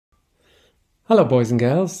Hello boys and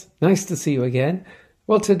girls, nice to see you again.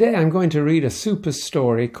 Well, today I'm going to read a super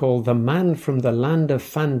story called The Man from the Land of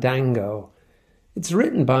Fandango. It's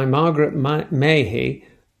written by Margaret Mahy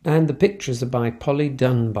and the pictures are by Polly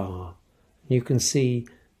Dunbar. You can see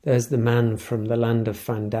there's the man from the Land of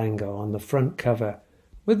Fandango on the front cover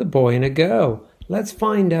with a boy and a girl. Let's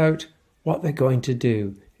find out what they're going to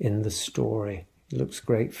do in the story. It looks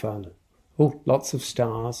great fun. Oh, lots of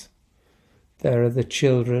stars. There are the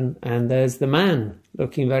children, and there's the man,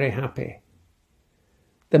 looking very happy.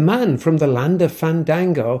 The man from the Land of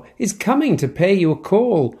Fandango is coming to pay you a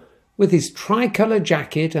call, with his tricolour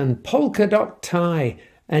jacket and polka-dot tie,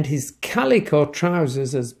 and his calico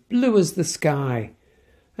trousers as blue as the sky,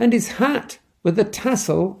 and his hat with a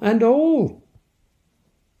tassel and all.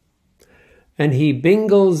 And he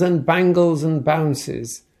bingles and bangles and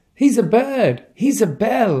bounces. He's a bird, he's a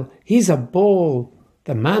bell, he's a ball.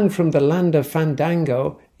 The man from the Land of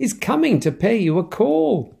Fandango is coming to pay you a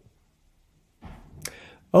call.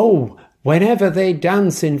 Oh, whenever they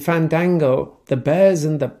dance in Fandango, the bears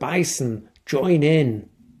and the bison join in.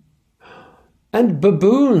 And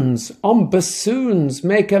baboons on bassoons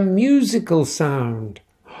make a musical sound.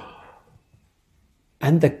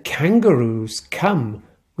 And the kangaroos come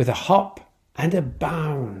with a hop and a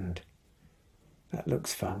bound. That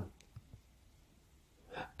looks fun.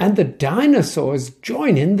 And the dinosaurs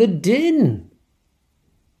join in the din.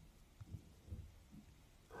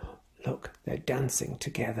 Look, they're dancing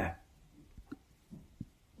together.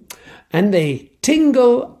 And they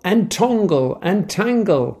tingle and tongle and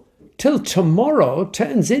tangle till tomorrow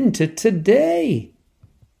turns into today.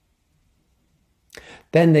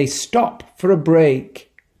 Then they stop for a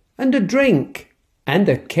break and a drink and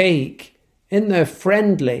a cake in their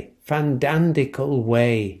friendly, fandandical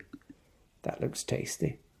way. That looks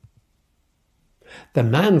tasty. The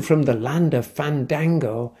man from the Land of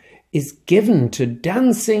Fandango is given to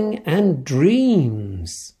dancing and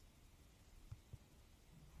dreams.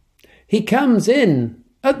 He comes in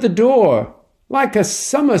at the door like a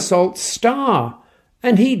somersault star,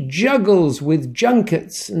 and he juggles with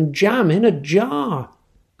junkets and jam in a jar,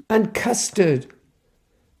 and custards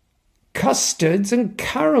and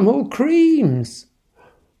caramel creams.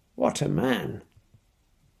 What a man!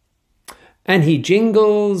 And he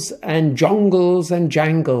jingles and jongles and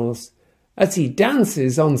jangles as he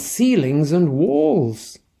dances on ceilings and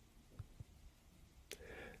walls.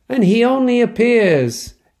 And he only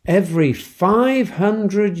appears every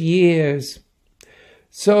 500 years.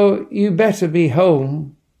 So you better be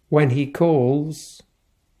home when he calls.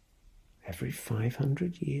 Every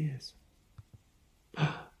 500 years.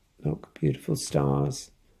 Look, beautiful stars.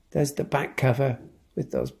 There's the back cover with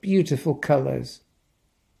those beautiful colours.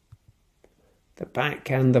 The back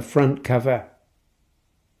and the front cover.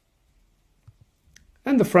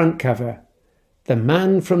 And the front cover, the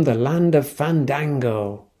man from the Land of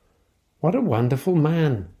Fandango. What a wonderful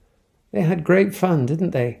man. They had great fun, didn't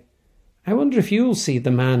they? I wonder if you'll see the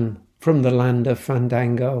man from the Land of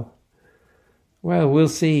Fandango. Well, we'll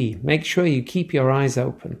see. Make sure you keep your eyes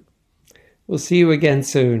open. We'll see you again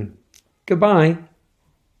soon. Goodbye.